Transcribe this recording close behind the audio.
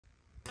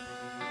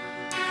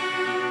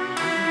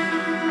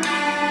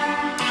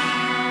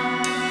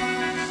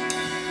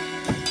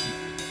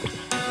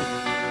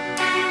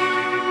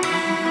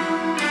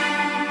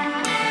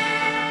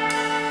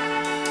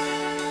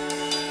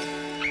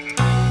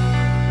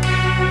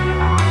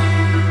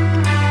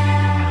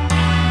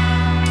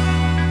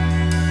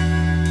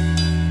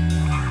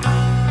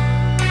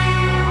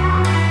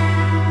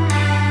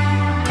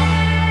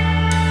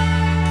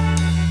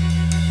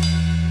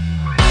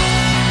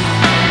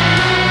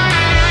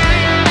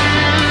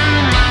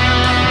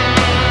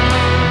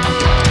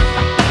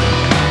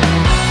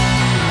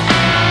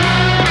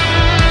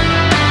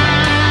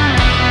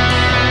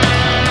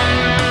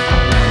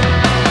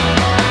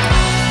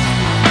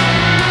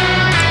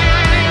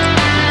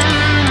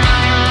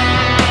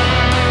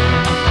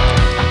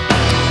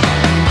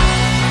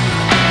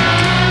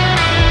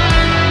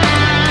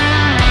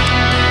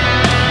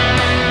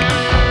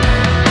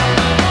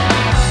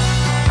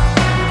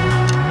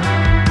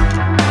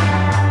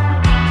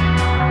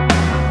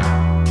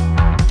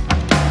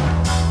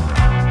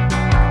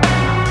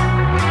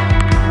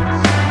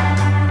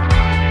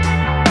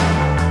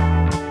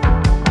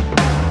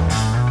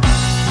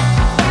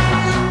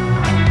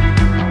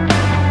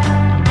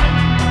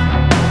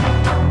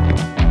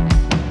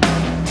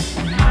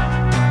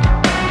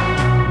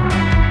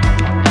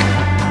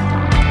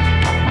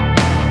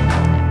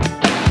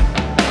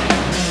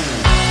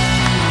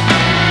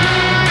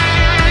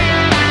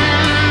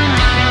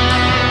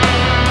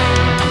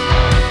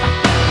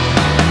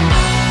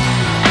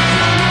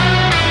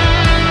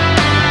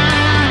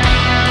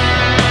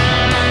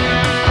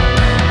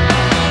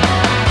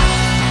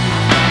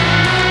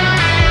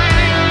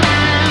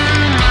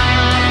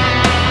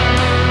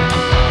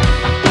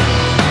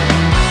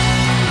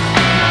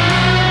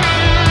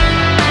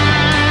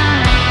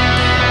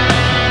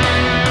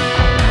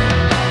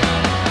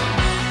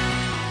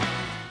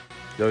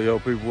Yo,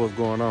 people, what's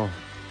going on?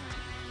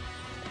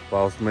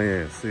 Boss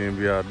man,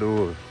 CNB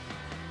Outdoors.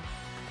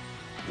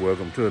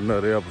 Welcome to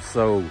another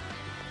episode.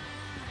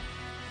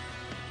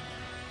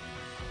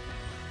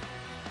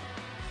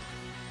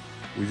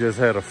 We just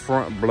had a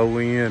front blow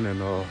in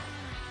and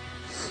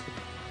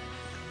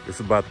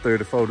it's about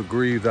 34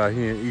 degrees out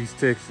here in East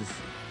Texas.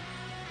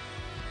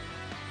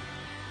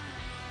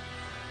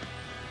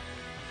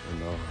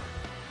 And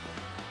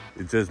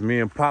it's just me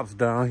and Pops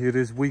down here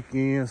this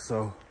weekend,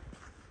 so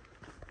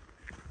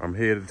I'm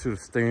headed to the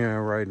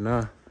stand right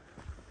now.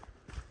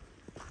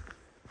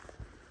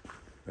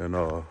 And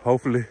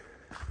hopefully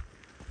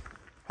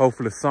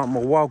something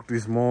will walk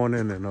this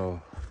morning and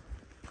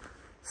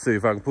see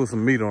if I can put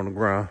some meat on the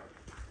ground.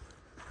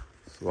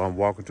 So I'm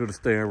walking to the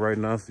stand right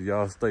now, so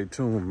y'all stay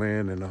tuned,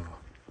 man, and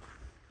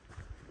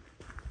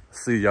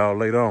see y'all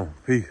later on.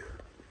 Peace.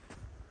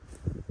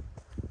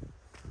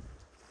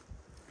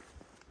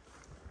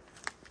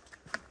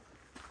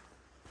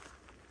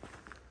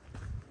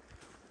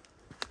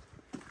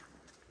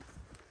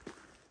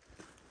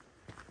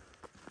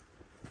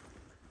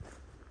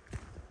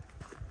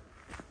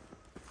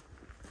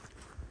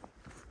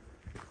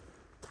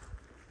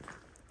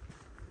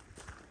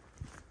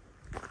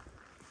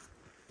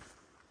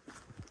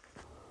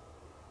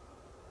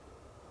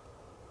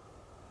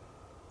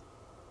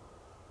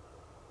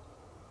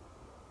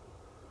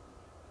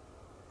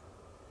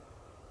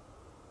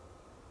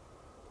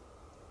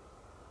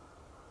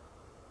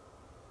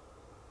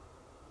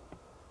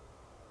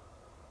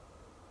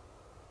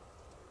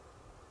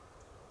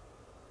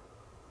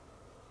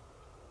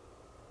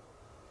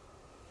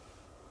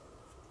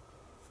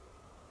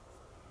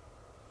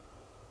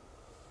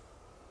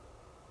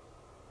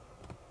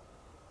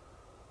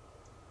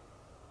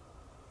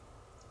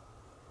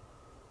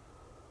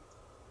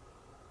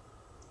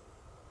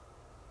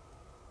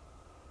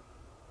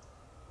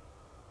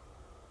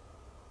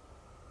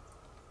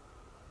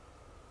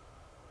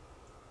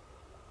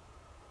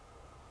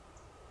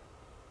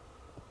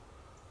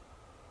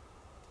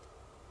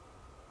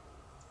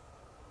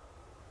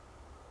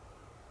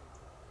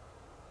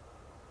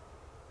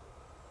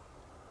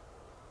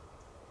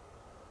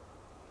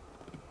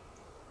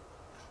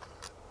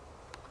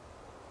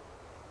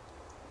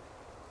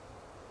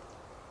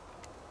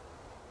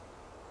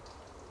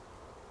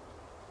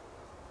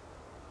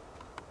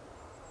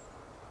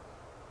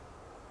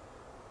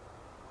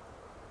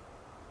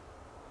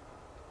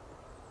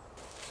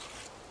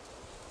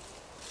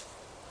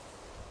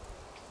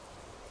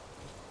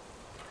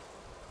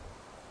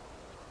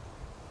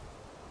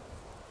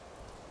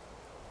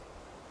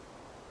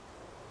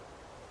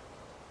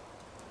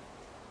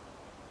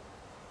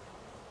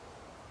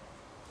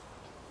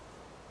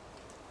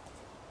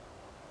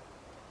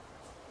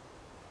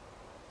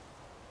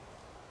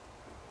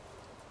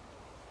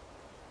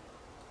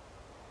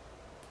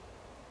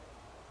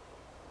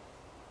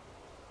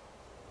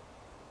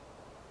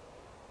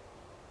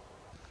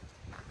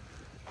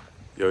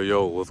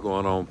 Yo, what's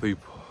going on,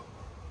 people?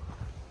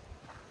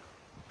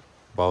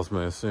 Boss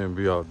man,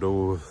 CNB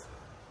Outdoors.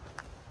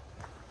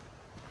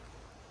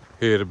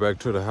 Headed back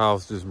to the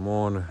house this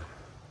morning.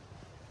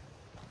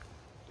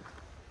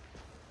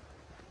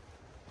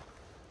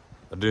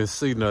 I didn't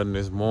see nothing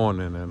this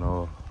morning, and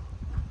I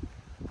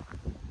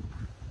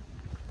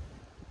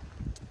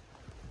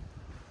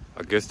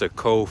guess that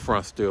cold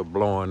front's still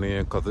blowing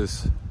in because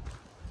it's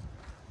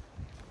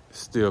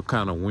still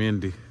kind of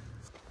windy.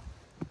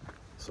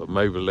 So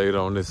maybe later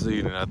on this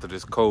evening, after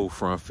this cold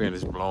front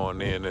finished blowing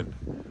in and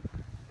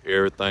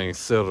everything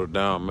settled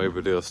down,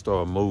 maybe they'll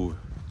start moving.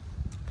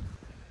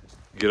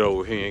 Get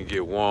over here and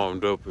get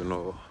warmed up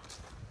and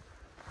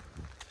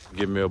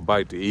get me a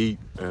bite to eat,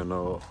 and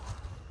I'm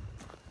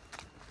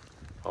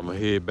gonna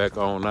head back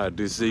on out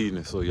this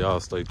evening, so y'all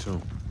stay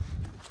tuned.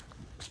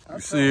 You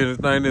see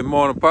anything this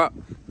morning, Pop?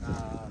 Nah,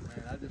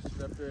 man, I just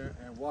sat there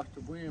and watched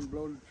the wind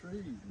blow the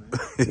trees, man.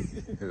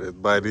 That's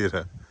about it,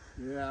 huh?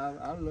 Yeah,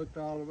 I looked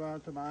all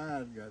around till my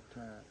eyes got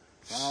tired.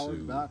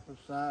 Forward, backwards,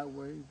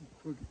 sideways, and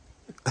crooked.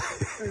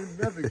 Ain't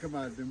nothing come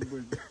out of them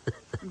bushes.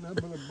 Nothing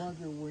but a bunch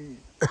of wind.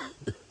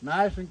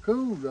 Nice and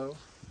cool, though.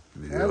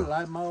 Yeah. That's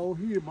like my old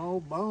heat, my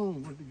old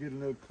bones went to get a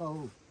little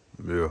cold.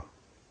 Yeah.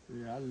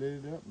 Yeah, I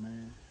lit it up,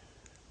 man.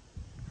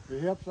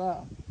 It helps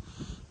out.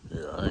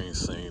 Yeah, I ain't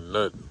seen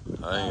nothing.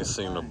 I ain't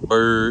seen a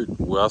bird.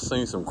 Well, I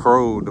seen some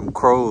crows. Them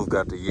crows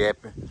got the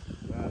yapping.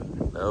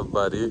 Right. That was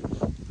about it.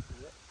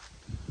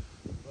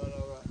 But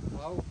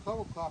our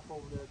cover crop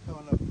over there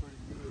coming up pretty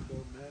good,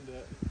 though, man.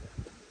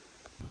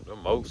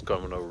 Them oaks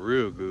coming up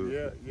real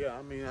good. Yeah.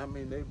 I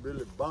mean, they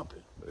really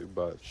bumping. They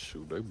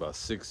about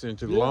 6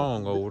 inches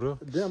long over there.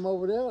 Them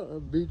over there,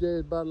 BJ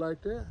is about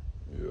like that.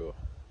 Yeah,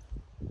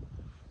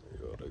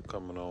 they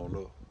coming on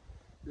up.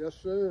 Yes,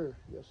 sir.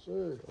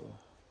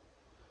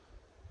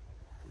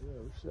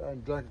 Yeah, I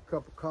drank a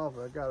cup of coffee.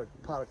 I got a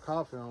pot of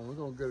coffee on. We're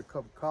gonna get a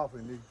cup of coffee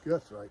in these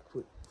guts right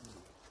quick.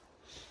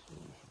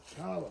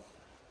 Tyler.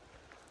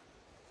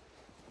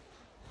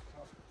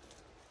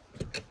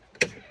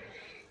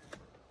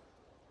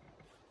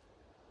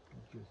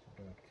 Just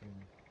about 10.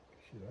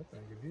 Shit, I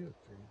think it is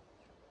 10.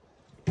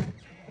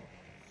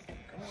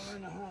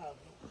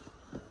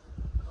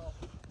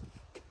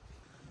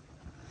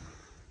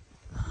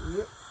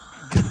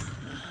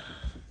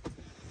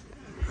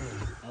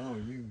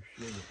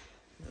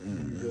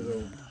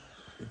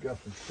 got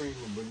some creamer,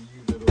 but he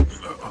used that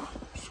little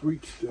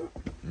sweet stuff.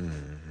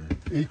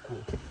 Equal.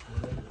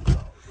 Whatever it's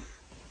called.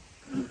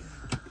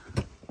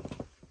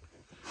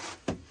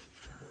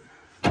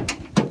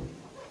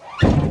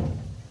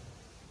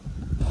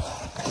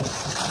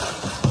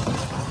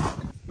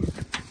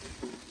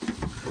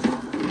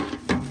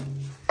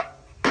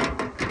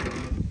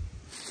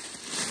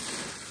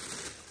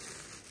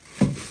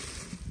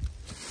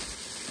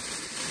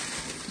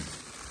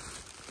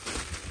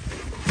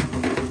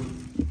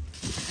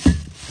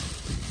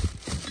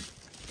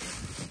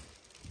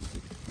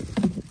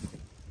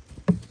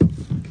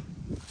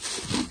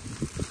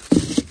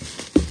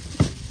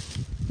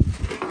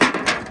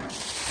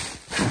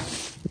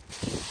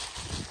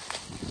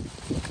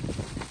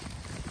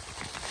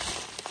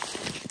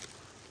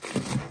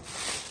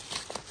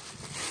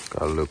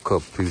 Got a little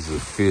couple pieces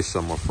of fish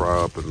I'm gonna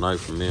fry up tonight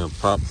for me and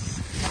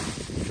Pops.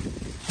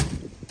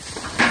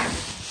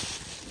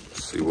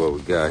 See what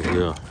we got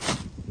here.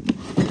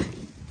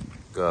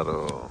 Got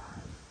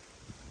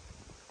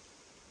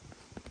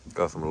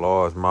some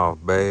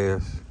largemouth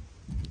bass.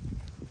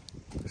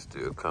 It's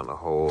still kind of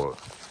hard.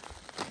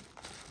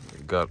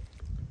 Got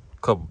a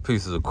couple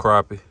pieces of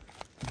crappie.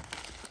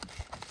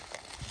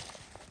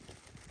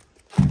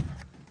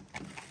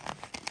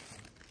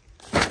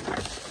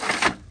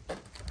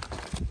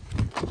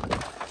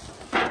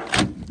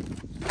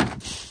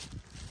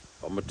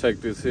 I'm gonna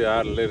take this here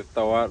out and let it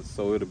thaw out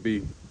so it'll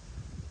be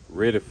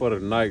ready for the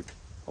night.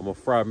 I'm gonna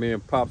fry me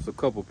and Pops a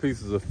couple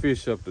pieces of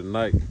fish up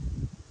tonight.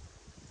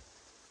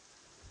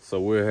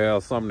 So we'll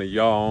have something to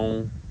yaw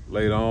on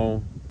later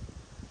on.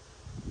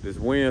 This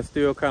wind's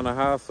still kind of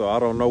high, so I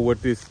don't know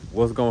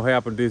what's gonna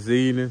happen this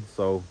evening.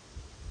 So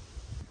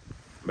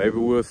maybe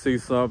we'll see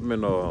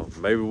something, or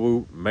maybe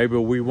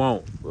we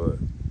won't. But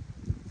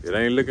it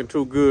ain't looking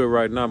too good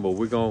right now. But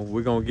we're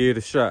gonna give it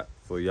a shot.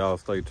 So y'all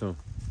stay tuned.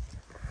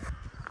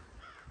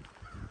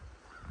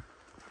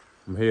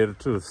 I'm headed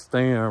to the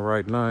stand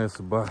right now. It's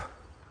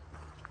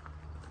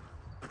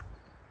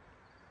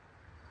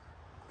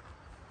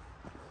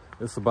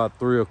about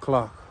 3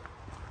 o'clock.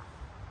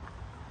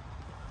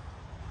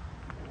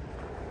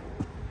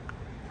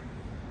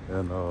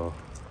 And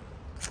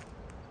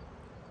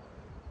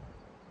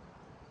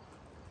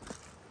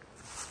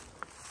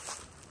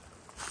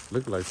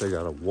look like they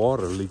got a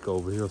water leak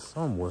over here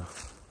somewhere.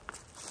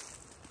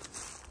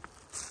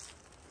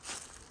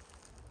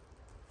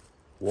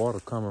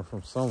 Water coming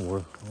from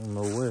somewhere. I don't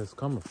know where it's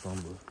coming from,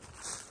 but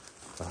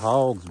the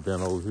hogs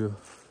been over here.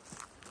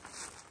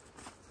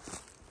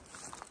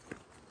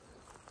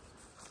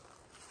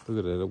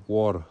 Look at that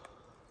water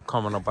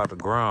coming up out the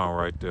ground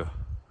right there.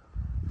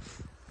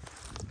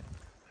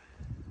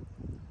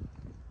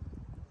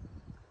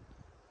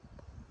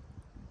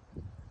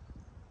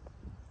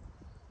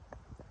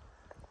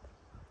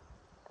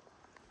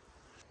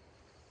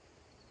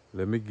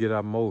 Let me get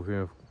out more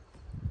here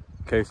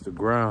in case the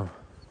ground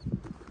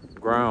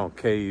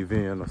cave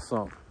in or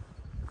something.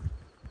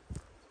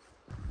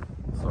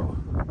 So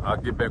I'll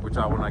get back with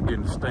y'all when I get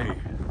in the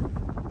stand.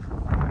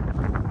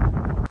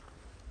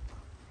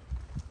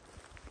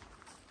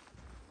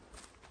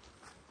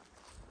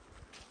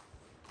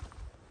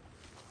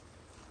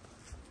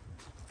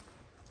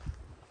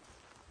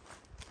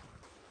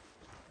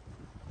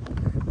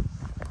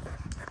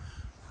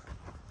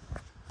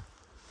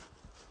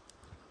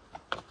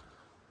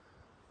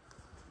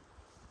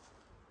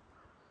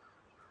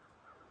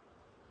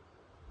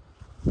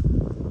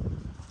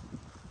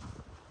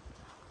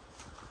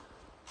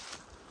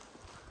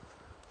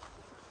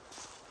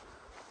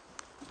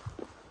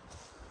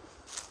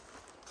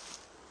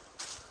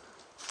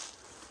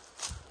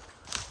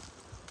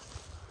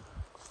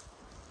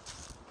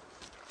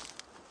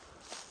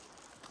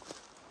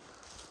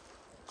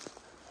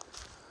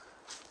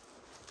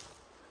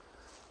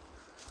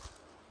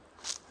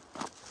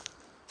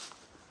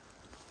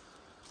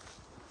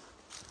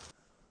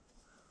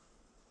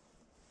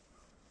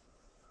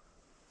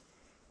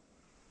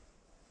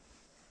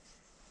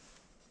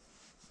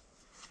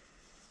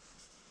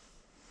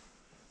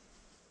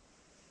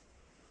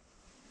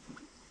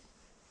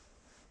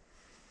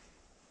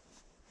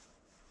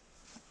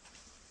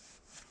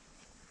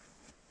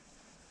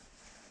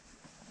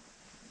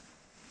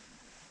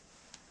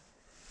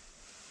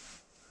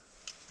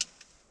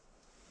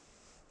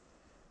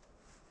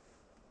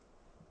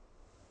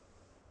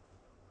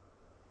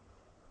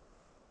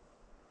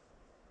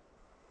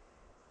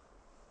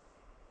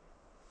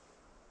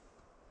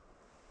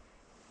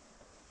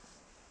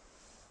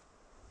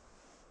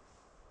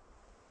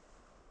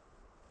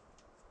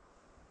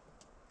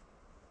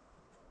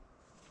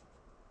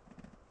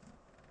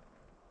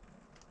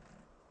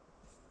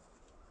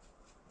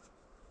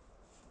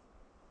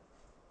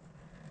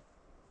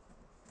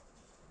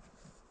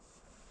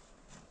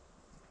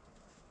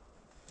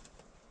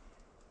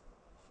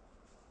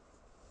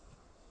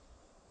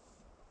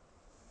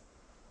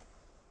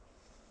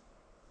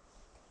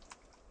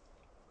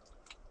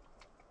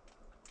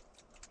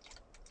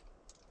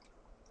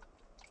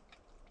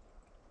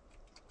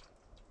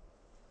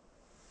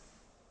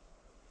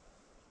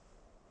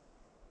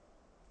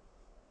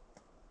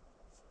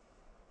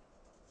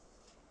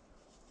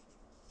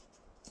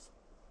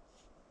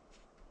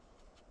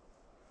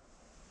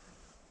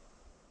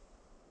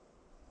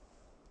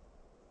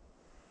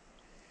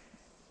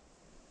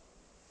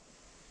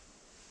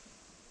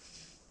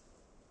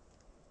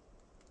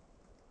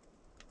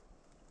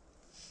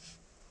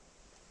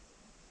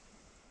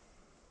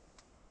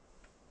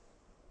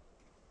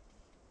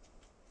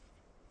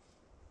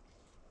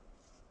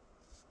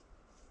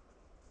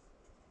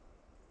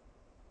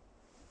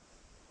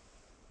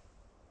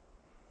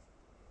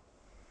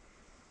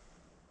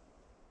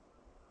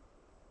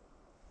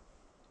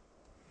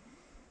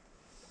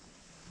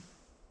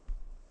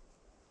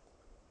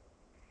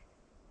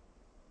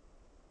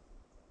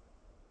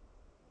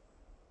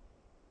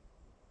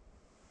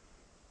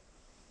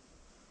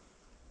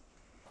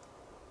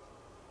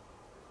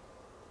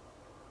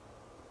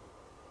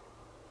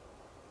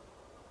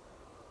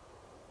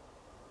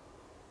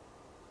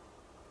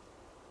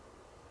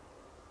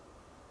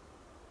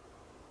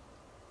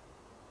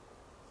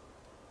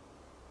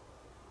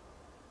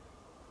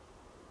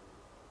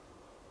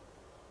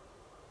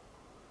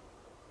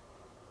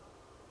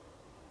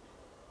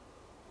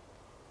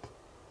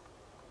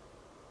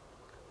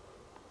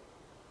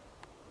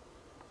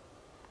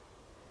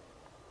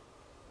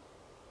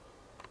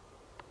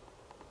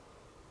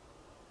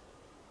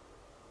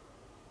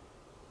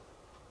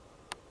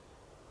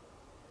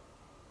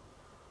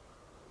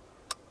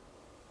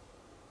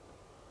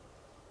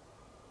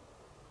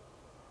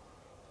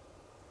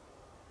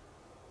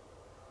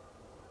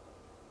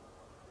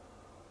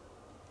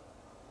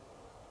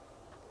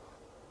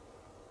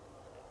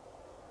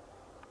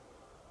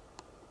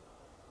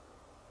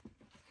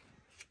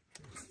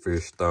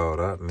 fish thawed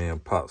out. Me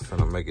and Pops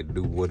finna make it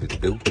do what it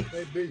do.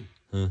 Hey, B.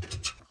 Hmm.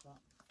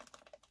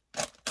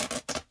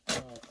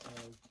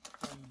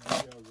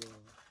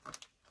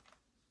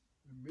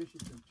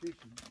 Mission Continue,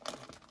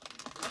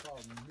 they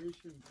called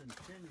Mission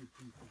Continue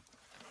people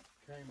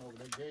came over.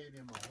 They gave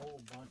them a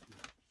whole bunch of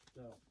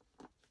stuff.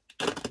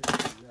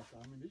 Yes, I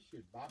mean this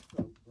shit boxed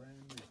up,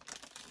 brand new.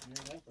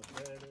 Man, that's a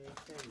badass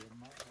table.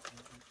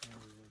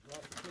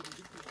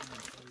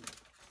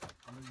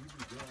 I mean, you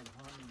be going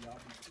hunting, y'all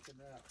be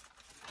picking out.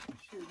 And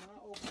shit, when I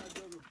open that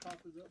door and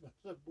pop it up, I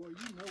said, boy,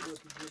 you know what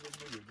to give a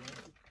nigga, don't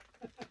you?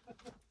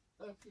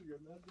 I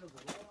figured that's just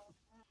a lot.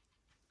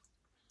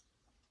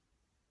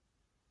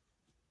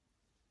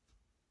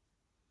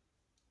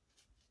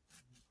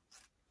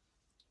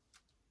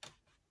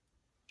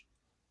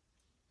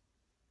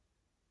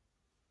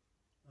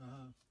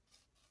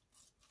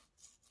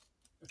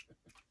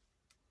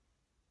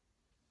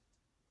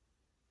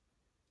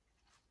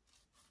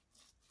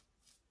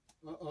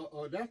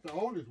 That's the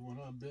oldest one,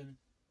 huh, Benny?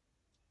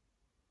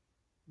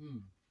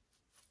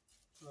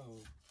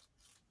 Oh.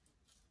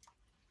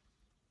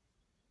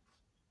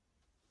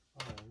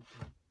 Oh,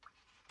 okay.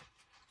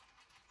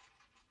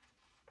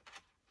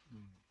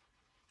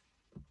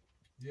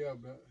 Yeah,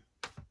 but.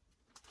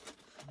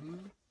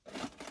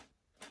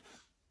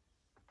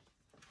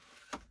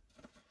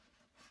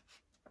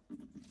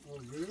 Oh,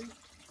 really?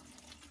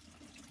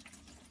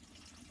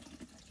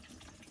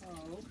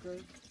 Oh, okay.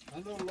 I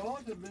know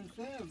Lawrence has been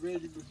saying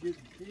Reggie was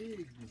getting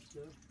pigs and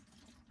stuff.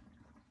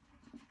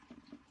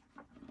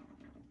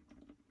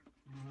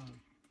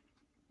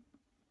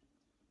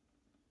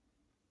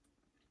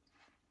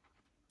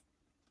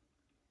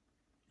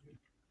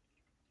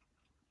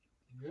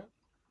 Yep.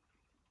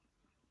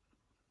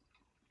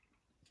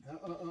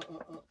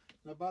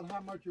 About how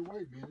much you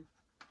weigh, Benny?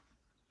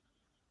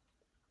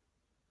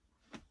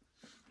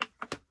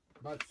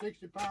 About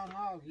 60-pound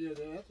hog. Yeah,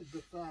 that's a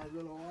good sized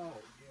little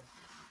hog.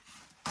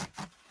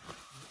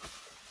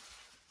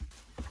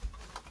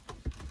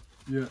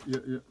 Yeah.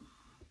 Yep.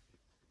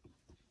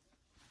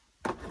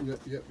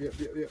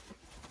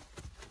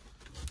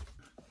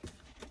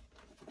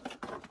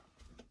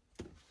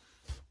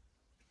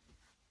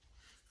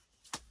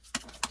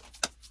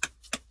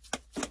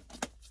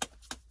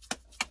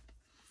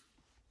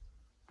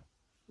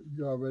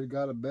 You already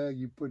got a bag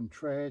you putting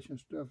trash and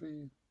stuff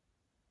in?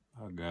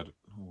 I got it.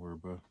 Don't worry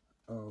about it.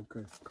 Oh,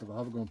 okay. Because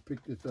I was going to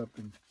pick this up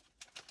and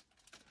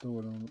throw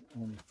it on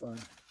the fire.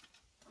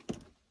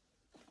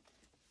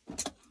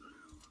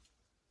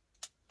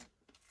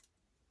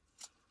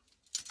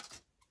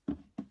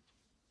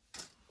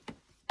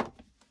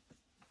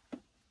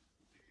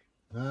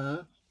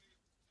 Huh?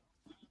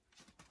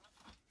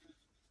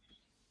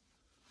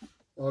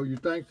 Oh, you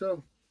think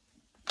so?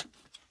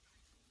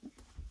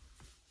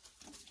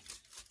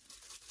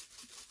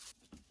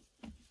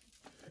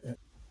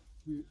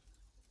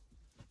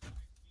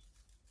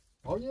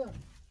 Oh, yeah.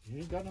 He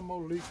ain't got no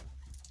more leaks.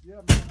 Yeah,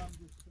 man, I'm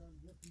just trying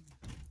to let him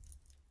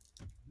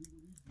do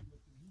what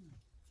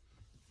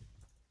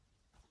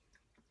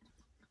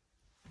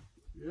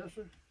he do. Yes,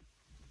 sir.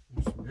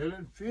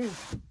 Smelling fish.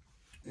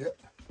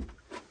 Yep.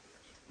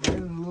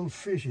 Smelling a little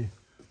fishy.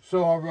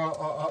 So,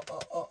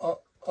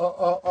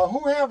 who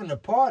having the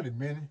party,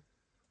 Benny?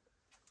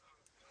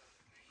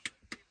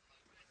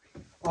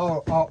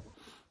 Oh.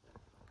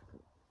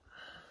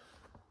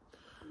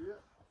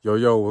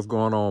 Yo, what's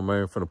going on,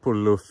 man? Finna put a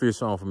little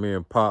fish on for me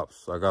and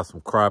Pops. I got some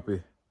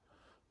crappie,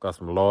 got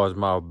some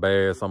largemouth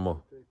bass. I'm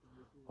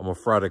gonna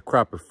fry the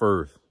crappie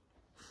first.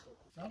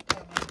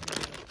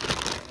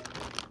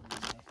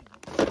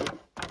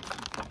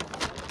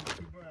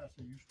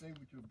 You stay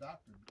with your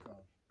doctor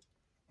because,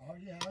 oh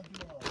yeah, I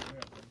do all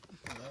that.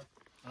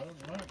 I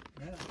don't learn it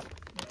now.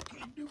 I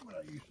can't do what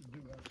I used to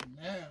do. I said,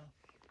 now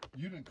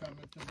you done come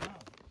into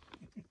knowledge.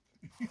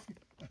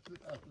 I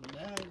said,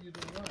 now you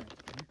done learn.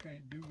 You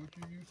can't do what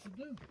you used to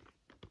do.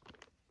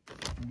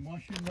 And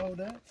once you know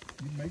that,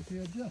 you make the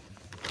adjustment.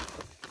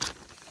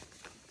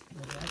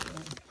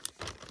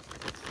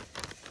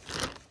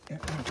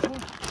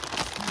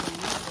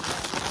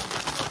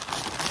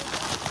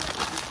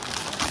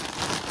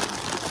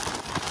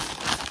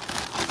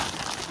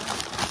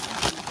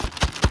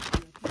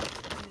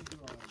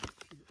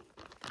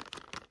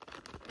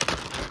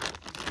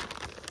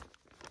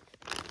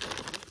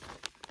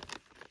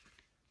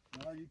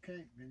 No, you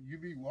can't. You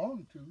be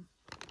wanting to.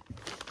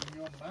 In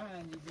your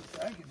mind, you be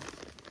thinking it.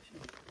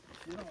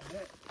 Shit on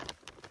that.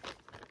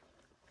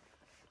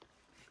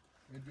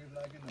 It's just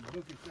like in the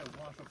book it said,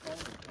 once upon a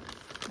time.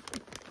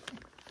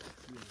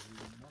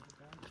 Once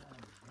upon a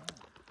time is gone.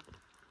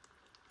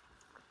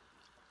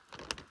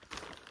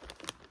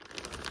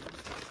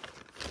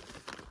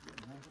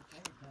 Once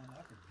upon a time,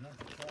 I could jump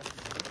across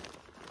the road.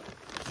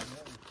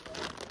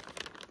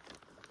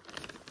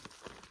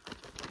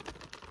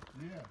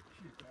 Yeah,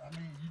 shit. I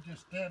mean, you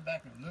just stand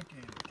back and look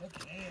at it. Take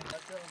your hand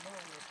like that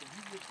alone. If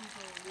you just keep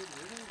on living,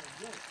 it ain't a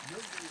joke. Your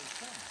day is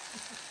coming.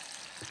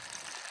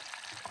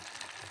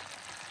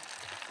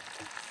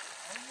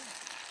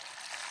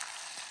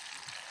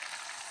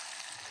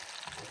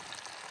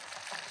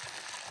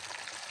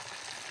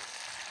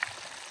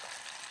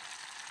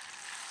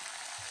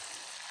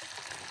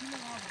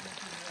 You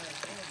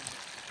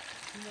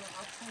know,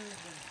 I planted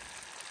them,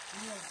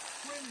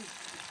 20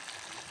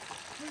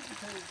 sweet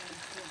potatoes ain't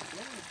so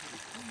going to the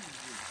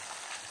trees.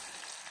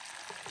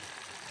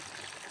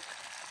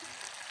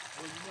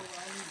 Well, you know what?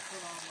 I need to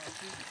put all my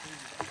sweet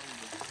potatoes on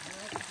the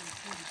mashed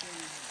sweet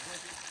potatoes in the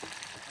bucket.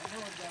 I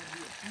know it's got to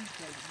be a few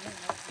places. Man,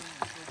 that thing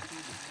is so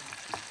big.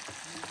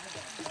 Man, I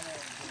got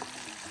bags on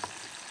there.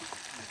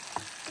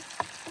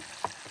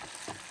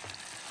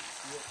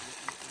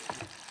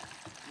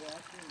 Yeah, I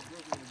can't go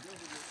to the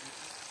bucket.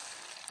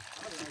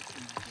 I like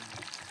sweet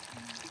potatoes.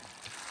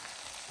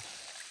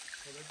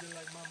 But I just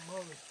like my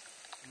mother.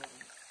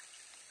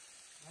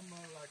 My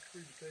mother likes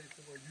sweet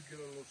potatoes where you get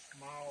a little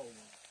small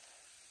one.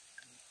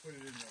 Put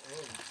it in the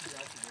oven. She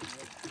likes it in the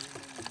oven. Put it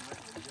in the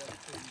microwave. You gotta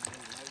put it in the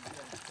oven. You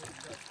gotta put it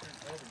in the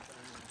oven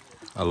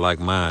time. I like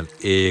mine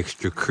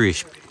extra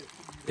crispy.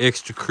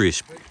 Extra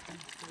crispy.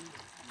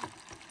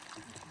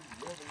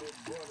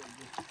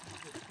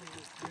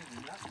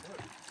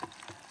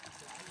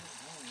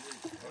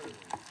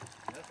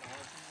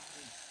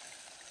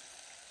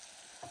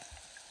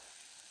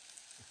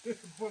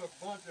 Put a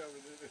bunch of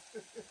it in it.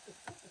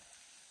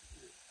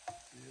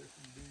 Yes,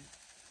 indeed.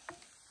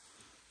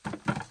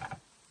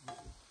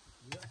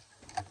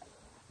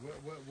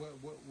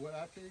 What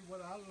I tell you,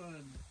 what I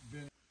learned,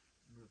 Ben,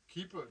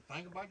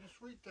 think about your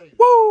sweet taste.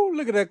 Woo!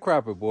 Look at that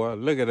crappie, boy.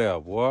 Look at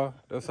that, boy.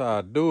 That's how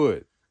I do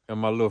it. And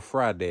my little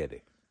fry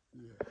daddy.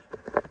 Yeah.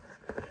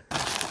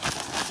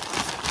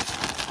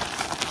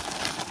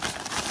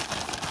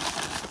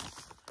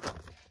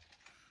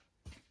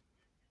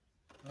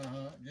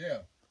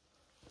 Yeah.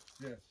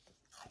 Yes.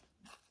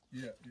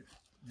 Yeah.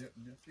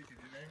 Chicken.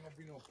 It ain't gonna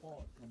be no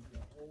part. It's gonna be a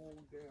whole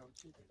damn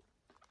chicken.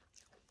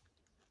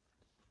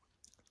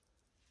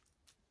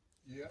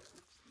 Yeah.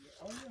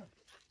 Oh yeah.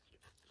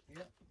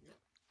 Yeah.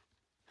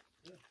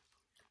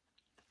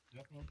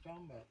 That's what I'm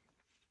talking about.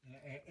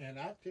 And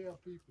I tell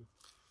people,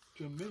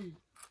 to me,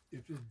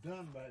 if it's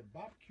done right,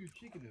 barbecue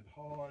chicken is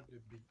hard to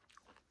beat.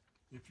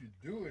 If you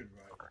do it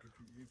right,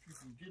 if you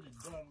can get it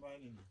done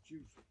right and it's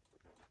juicy.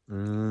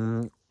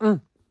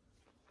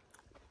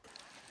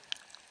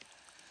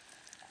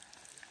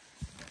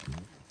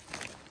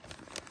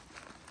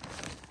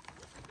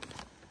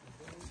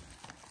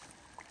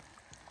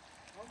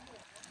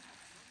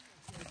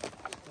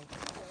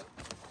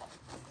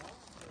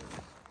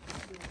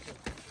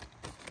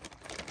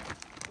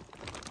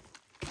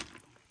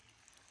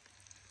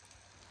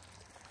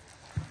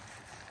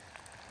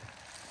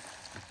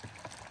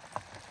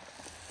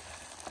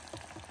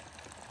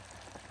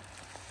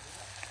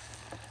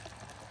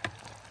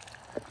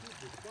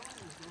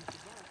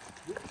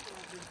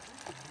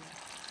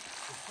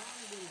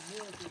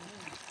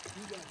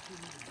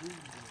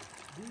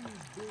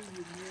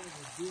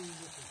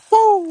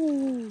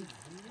 Woo!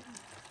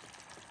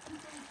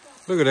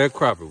 Look at that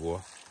crappie, boy.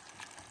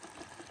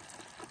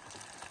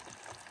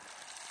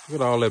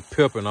 Look at all that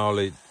pepper and all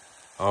that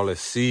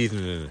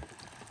seasoning and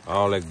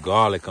all that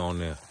garlic on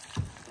there.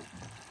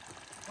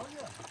 Oh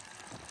yeah.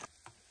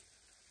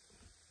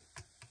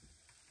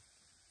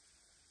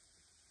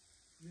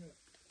 Yeah.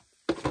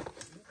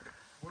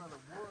 Well, the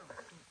war,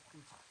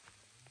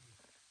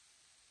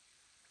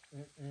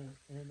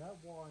 and that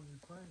war in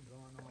Ukraine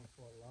going on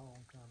for a long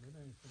time. It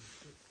ain't some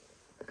shit.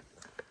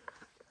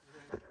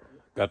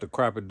 Got the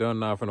crappie done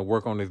now. Finna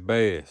work on this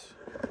bass.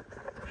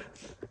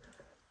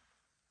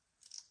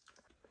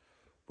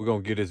 We're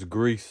gonna get this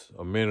grease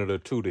a minute or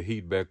two to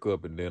heat back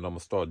up, and then I'm gonna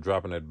start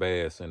dropping that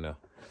bass in there.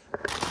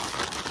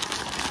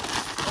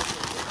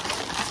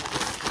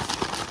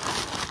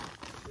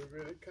 It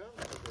really comes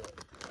to that.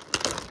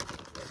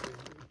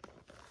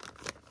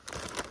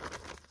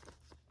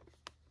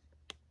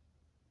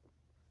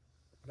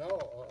 No,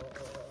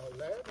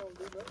 lad don't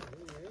do nothing.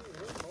 He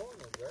ain't more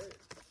than that.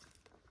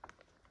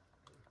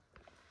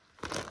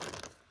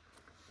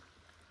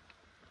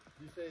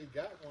 You say he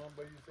got one,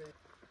 but you say.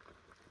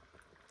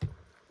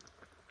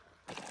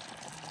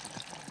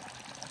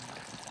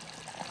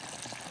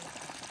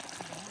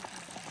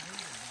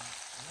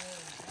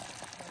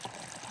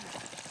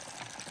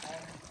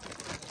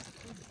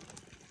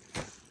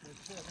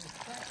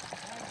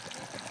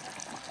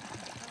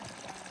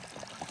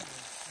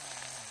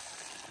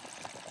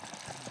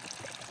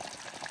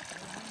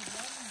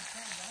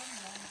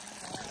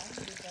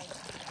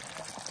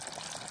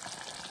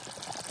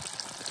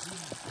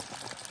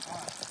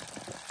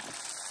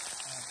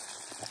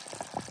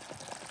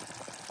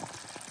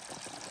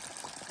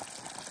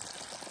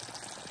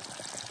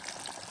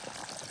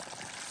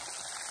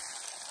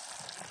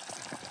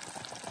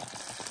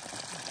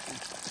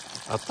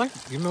 I think,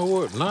 you know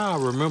what? Now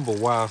I remember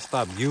why I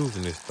stopped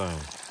using this thing.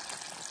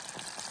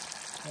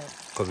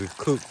 Because it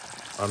cooked.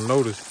 I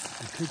noticed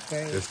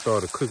it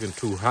started cooking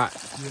too hot.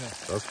 Yeah.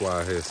 That's why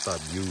I had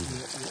stopped using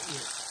it.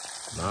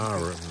 Now I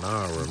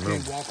remember. You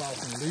can't walk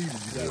off and leave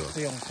it. You got to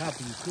stay on top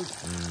of your cooking.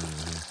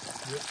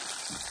 Yep.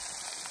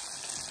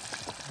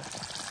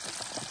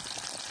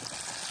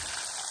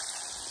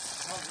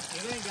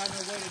 It ain't got no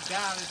way to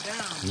dial it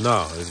down. No,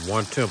 it's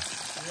one temperature.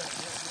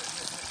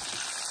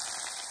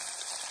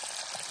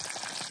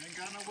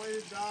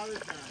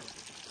 $30 down.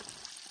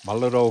 My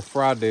little old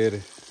fry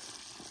daddy,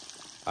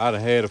 I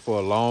done had it for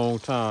a long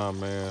time,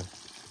 man.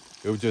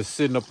 It was just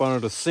sitting up under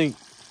the sink.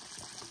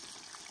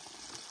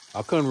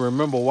 I couldn't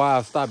remember why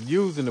I stopped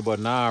using it, but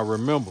now I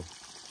remember.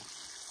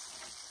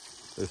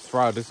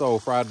 This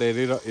old fry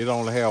daddy, it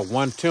only had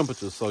one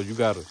temperature, so you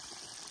gotta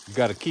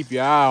keep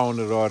your eye on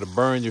it or to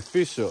burn your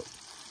fish up.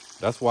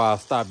 That's why I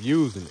stopped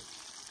using it.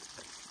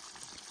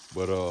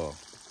 But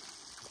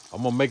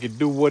I'm gonna make it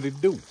do what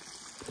it do.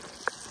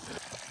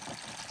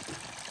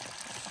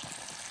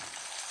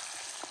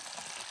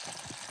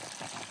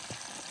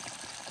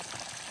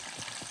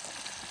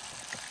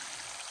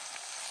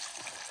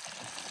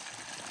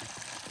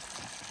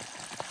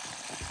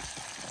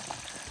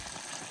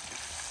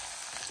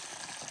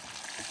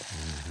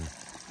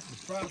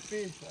 Fried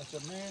fish, I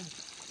said, man,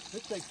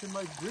 it takes too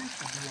much grease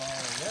to do all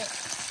of that.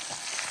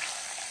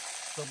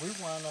 So we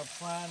wound up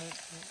frying it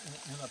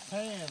in a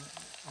pan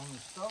on the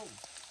stove.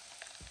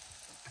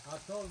 I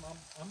told him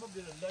I'm gonna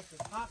get an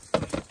electric hot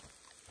plate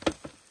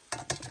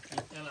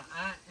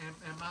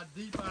and my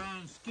deep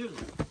iron skillet.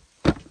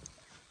 You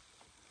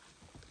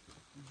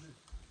just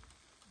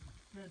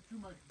spend too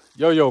much.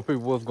 Yo,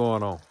 people, what's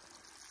going on?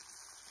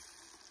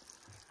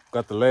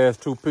 Got the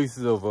last two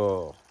pieces of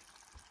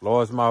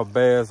largemouth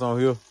bass on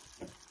here.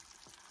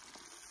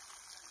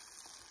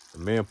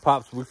 And me and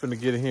Pops, we finna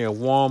get in here and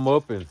warm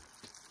up and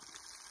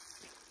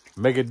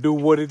make it do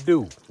what it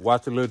do.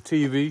 Watch a little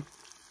TV.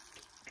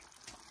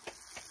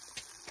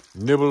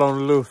 Nibble on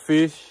a little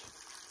fish.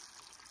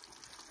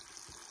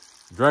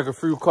 Drink a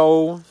few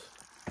cold ones.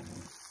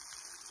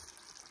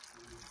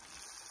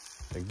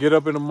 And get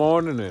up in the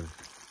morning and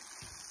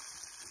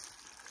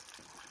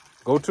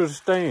go to the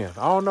stand.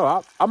 I don't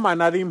know. I might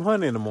not even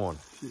hunt in the morning.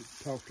 Shit,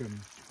 talk to me.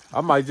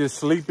 I might just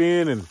sleep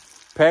in and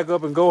pack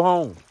up and go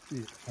home.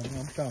 Shit,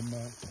 I'm talking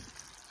about.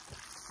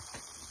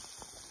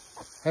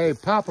 Hey,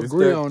 Pop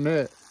agree on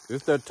that.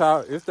 It's that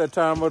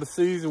time of the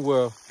season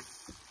where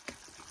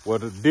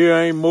the deer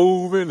ain't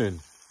moving and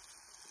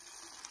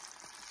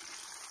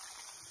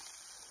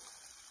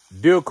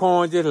deer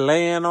corn just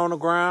laying on the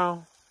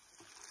ground.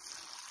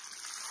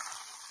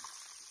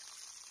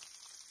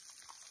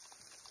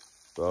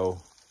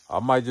 So I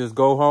might just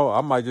go home.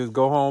 I might just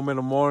go home in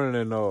the morning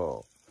and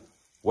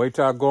wait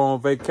till I go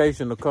on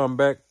vacation to come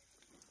back.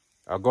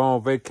 I go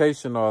on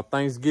vacation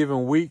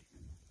Thanksgiving week.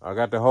 I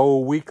got the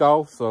whole week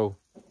off, so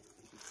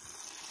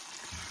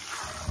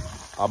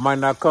I might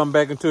not come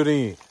back until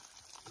the end.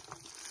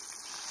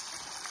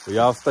 So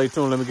y'all stay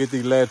tuned. Let me get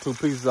these last two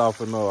pieces off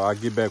and I'll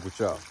get back with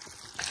y'all.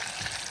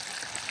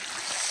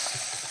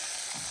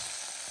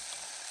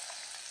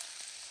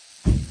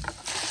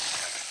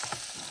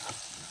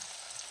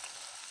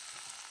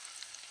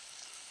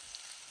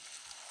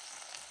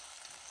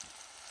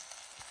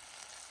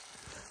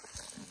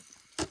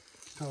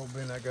 Told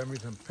Ben I got me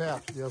some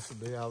paps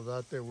yesterday. I was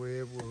out there where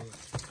it was.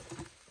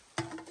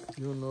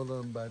 You don't know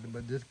nothing about it,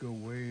 but this go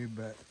way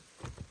back.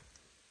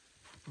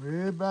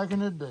 Way back in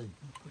the day.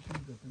 Put these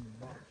up in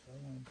the box.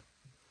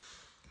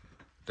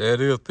 There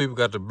it is, people.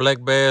 Got the black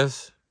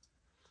bass.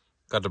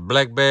 Got the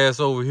black bass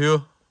over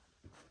here.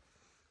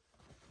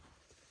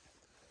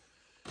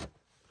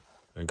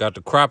 And got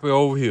the crappie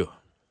over here.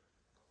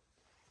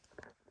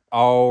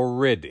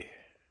 Already.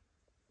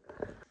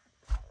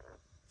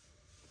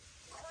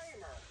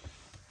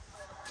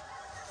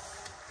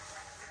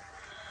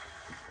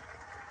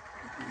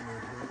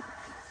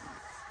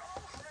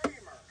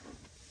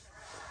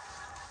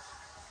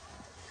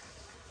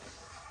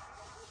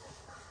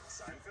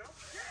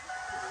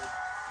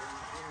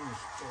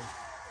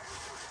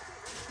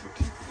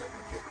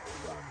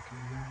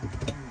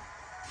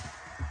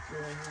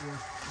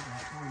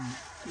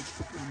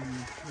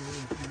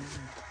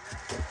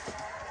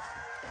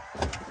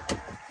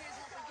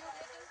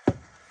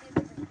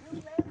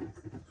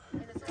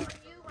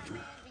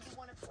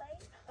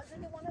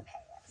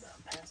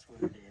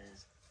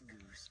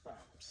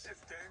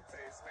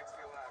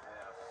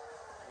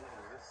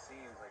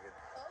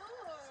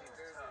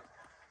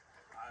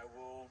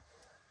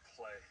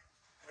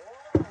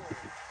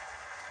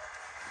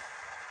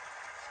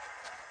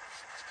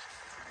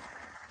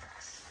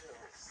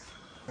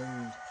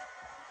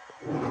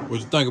 What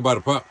you think about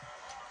it, Pop?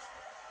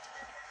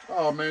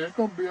 Oh man, it's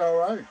gonna be all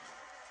right.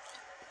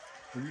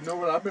 But you know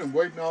what? I've been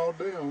waiting all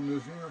day on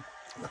this here.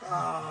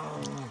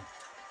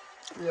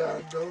 Yeah,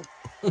 I go.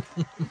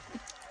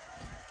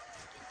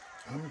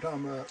 I'm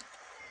talking about.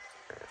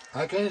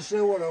 I can't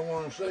say what I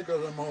want to say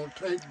because I'm on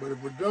tape. But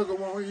if a Douglas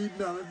won't eat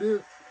none of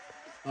this,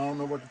 I don't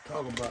know what to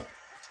talk about.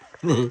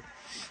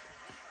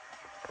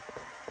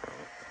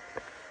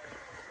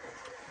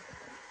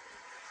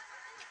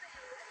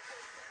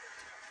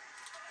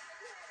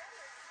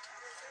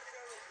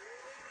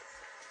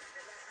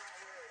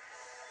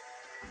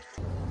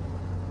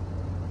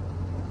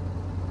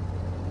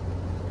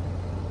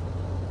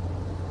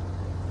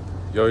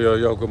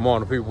 Yo, good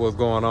morning, people. What's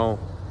going on?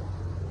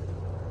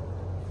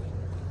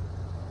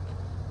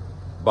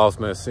 Boss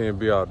Man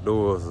CNB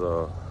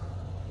Outdoors.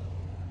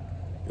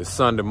 It's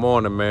Sunday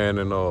morning, man,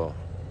 and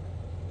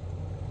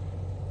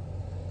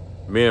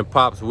Me and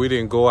Pops, we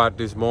didn't go out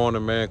this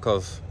morning, man,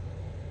 because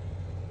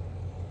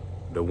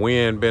the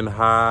wind been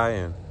high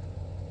and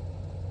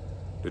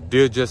the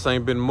deer just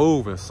ain't been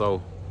moving.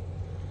 So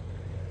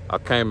I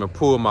came and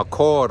pulled my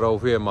cord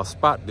over here at my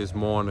spot this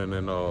morning,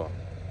 and it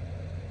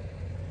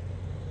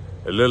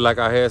looked like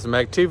I had some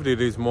activity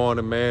this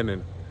morning, man,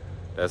 and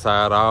that's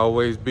how it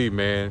always be,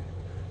 man.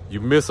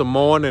 You miss a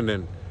morning,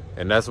 and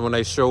that's when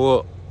they show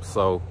up.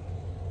 So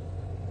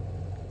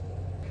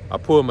I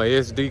pulled my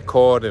SD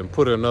card and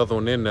put another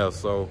one in there,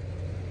 so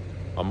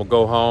I'm gonna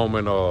go home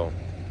and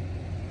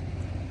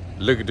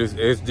look at this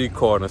SD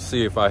card and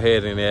see if I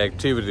had any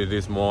activity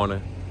this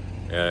morning.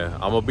 And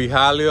I'm gonna be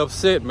highly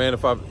upset, man,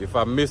 if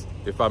I missed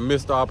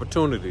the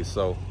opportunity.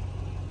 So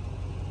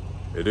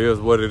it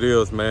is what it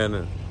is, man.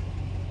 And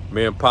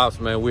me and Pops,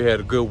 man, we had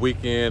a good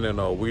weekend,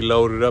 and we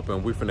loaded up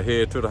and we finna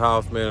head to the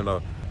house, man. And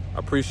I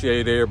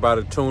appreciate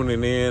everybody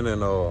tuning in,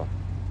 and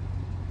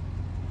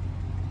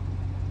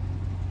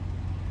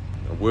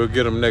we'll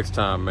get them next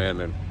time, man.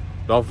 And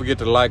don't forget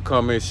to like,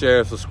 comment,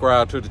 share,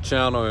 subscribe to the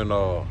channel, and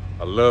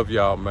I love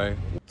y'all, man.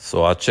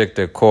 So I checked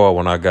that car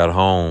when I got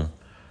home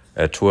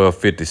at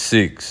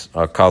 12:56.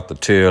 I caught the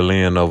tail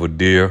end of a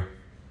deer,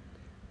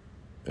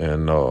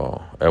 and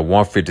at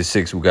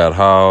 1:56 we got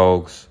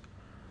hogs.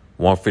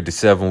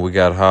 1:57 we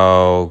got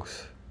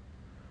hogs.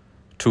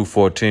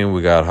 2:14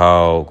 we got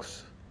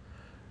hogs.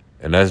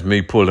 And that's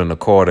me pulling the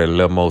cord at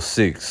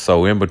 11:06.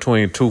 So in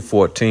between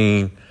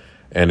 2:14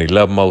 and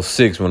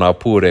 11:06, when I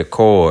pulled that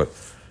cord,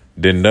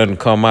 didn't nothing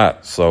come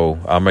out. So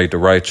I made the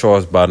right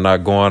choice by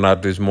not going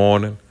out this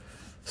morning.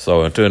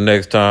 So until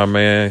next time,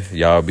 man,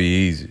 y'all be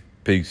easy.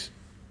 Peace.